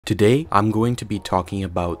Today, I'm going to be talking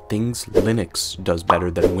about things Linux does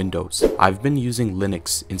better than Windows. I've been using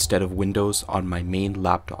Linux instead of Windows on my main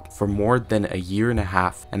laptop for more than a year and a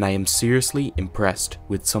half, and I am seriously impressed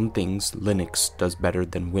with some things Linux does better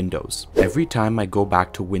than Windows. Every time I go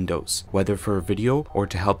back to Windows, whether for a video or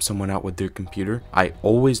to help someone out with their computer, I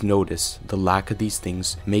always notice the lack of these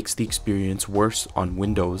things makes the experience worse on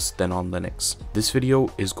Windows than on Linux. This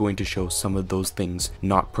video is going to show some of those things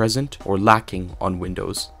not present or lacking on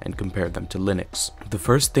Windows and compare them to Linux. The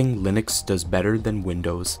first thing Linux does better than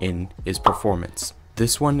Windows is performance.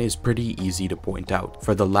 This one is pretty easy to point out.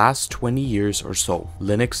 For the last 20 years or so,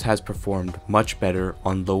 Linux has performed much better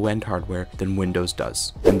on low-end hardware than Windows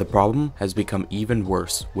does, and the problem has become even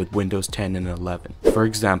worse with Windows 10 and 11. For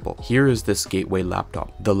example, here is this Gateway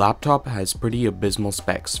laptop. The laptop has pretty abysmal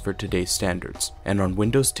specs for today's standards, and on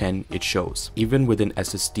Windows 10 it shows. Even with an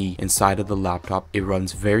SSD inside of the laptop, it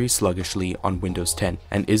runs very sluggishly on Windows 10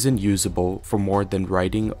 and isn't usable for more than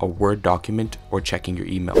writing a Word document or checking your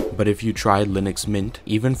email. But if you try Linux Mint,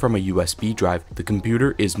 even from a USB drive, the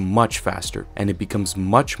computer is much faster and it becomes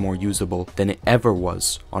much more usable than it ever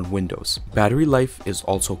was on Windows. Battery life is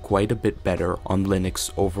also quite a bit better on Linux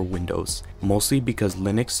over Windows, mostly because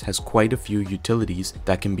Linux has quite a few utilities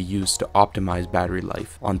that can be used to optimize battery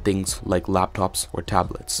life on things like laptops or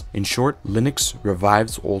tablets. In short, Linux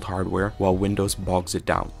revives old hardware while Windows bogs it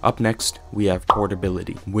down. Up next, we have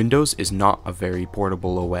portability. Windows is not a very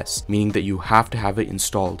portable OS, meaning that you have to have it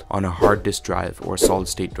installed on a hard disk drive or solid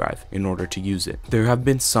state drive in order to use it. There have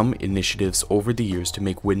been some initiatives over the years to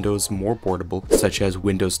make Windows more portable, such as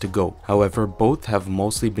Windows to Go. However, both have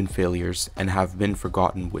mostly been failures and have been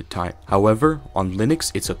forgotten with time. However, on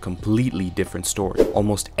Linux, it's a completely different story.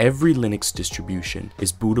 Almost every Linux distribution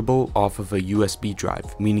is bootable off of a USB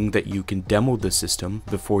drive, meaning that you can demo the system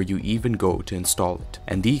before you even go to install it.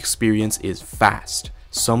 And the experience is fast.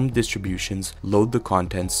 Some distributions load the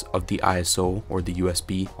contents of the ISO or the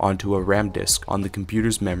USB onto a RAM disk on the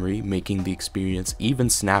computer's memory, making the experience even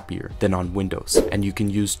snappier than on Windows. And you can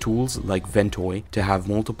use tools like Ventoy to have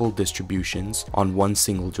multiple distributions on one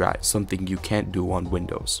single drive, something you can't do on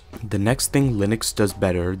Windows. The next thing Linux does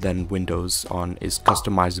better than Windows on is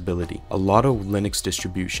customizability. A lot of Linux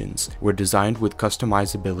distributions were designed with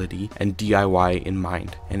customizability and DIY in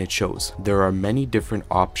mind, and it shows. There are many different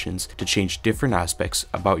options to change different aspects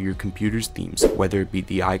about your computer's themes, whether it be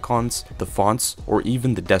the icons, the fonts, or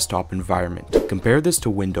even the desktop environment. Compare this to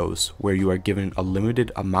Windows, where you are given a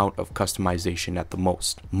limited amount of customization at the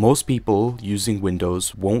most. Most people using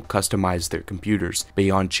Windows won't customize their computers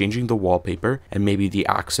beyond changing the wallpaper and maybe the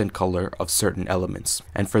accent color of certain elements.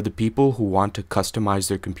 And for the people who want to customize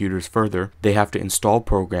their computers further, they have to install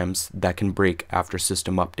programs that can break after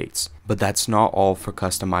system updates. But that's not all for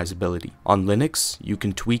customizability. On Linux, you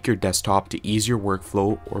can tweak your desktop to ease your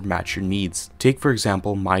workflow or match your needs. Take for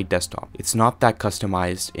example my desktop. It's not that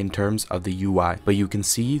customized in terms of the UI, but you can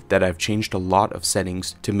see that I've changed a lot of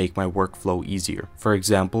settings to make my workflow easier. For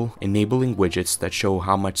example, enabling widgets that show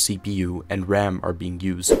how much CPU and RAM are being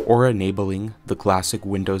used, or enabling the classic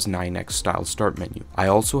Windows 9X style start menu. I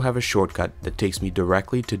also have a shortcut that takes me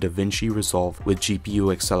directly to DaVinci Resolve with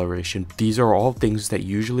GPU acceleration. These are all things that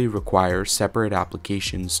usually require separate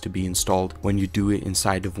applications to be installed when you do it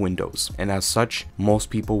inside of Windows, and as such, most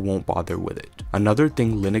people won't bother with it. Another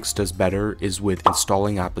thing Linux does better is with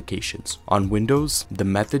installing applications. On Windows, the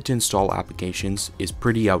method to install applications is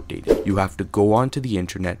pretty outdated. You have to go onto the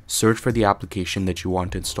internet, search for the application that you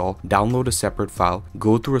want to install, download a separate file,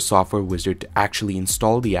 go through a software wizard to actually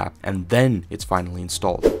install the app, and then it's finally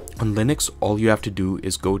installed. On Linux, all you have to do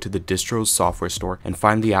is go to the distro's software store and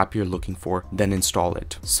find the app you're looking for, then install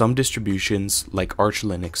it. Some distributions, like Arch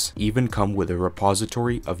Linux, even come with a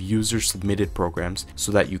repository of user-submitted programs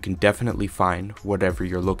so that you can definitely find whatever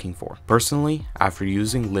you're looking for. Personally, after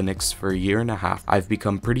using Linux for a year and a half, I've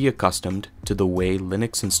become pretty accustomed to the way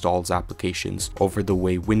Linux installs applications over the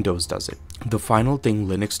way Windows does it. The final thing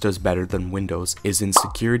Linux does better than Windows is in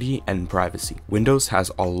security and privacy. Windows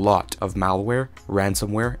has a lot of malware,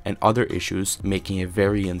 ransomware, and other issues, making it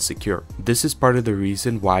very insecure. This is part of the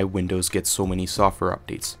reason why Windows gets so many software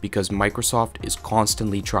updates, because Microsoft is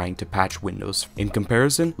constantly trying to patch Windows. In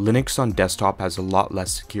comparison, Linux on desktop has a lot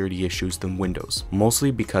less security issues than Windows, mostly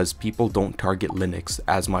because people don't target Linux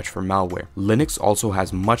as much for malware. Linux also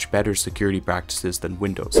has much better security practices than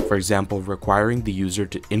Windows, for example, requiring the user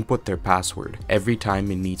to input their password every time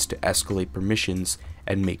it needs to escalate permissions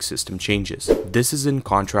and make system changes. This is in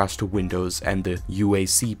contrast to Windows and the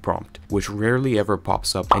UAC prompt, which rarely ever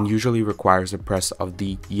pops up and usually requires a press of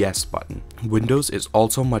the yes button. Windows is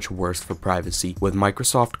also much worse for privacy, with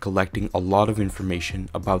Microsoft collecting a lot of information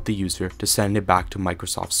about the user to send it back to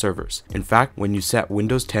Microsoft servers. In fact, when you set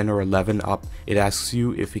Windows 10 or 11 up, it asks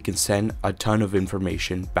you if it can send a ton of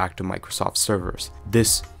information back to Microsoft servers.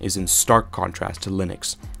 This is in stark contrast to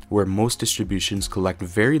Linux, where most distributions collect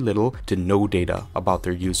very little to no data about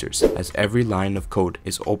their users, as every line of code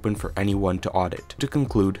is open for anyone to audit. To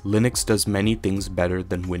conclude, Linux does many things better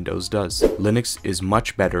than Windows does. Linux is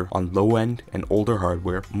much better on low-end and older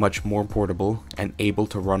hardware, much more portable, and able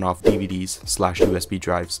to run off DVDs/USB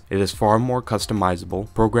drives. It is far more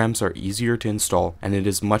customizable, programs are easier to install, and it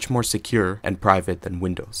is much more secure and private than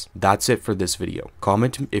Windows. That's it for this video.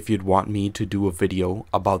 Comment if you'd want me to do a video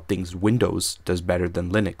about things Windows does better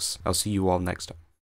than Linux. I'll see you all next time.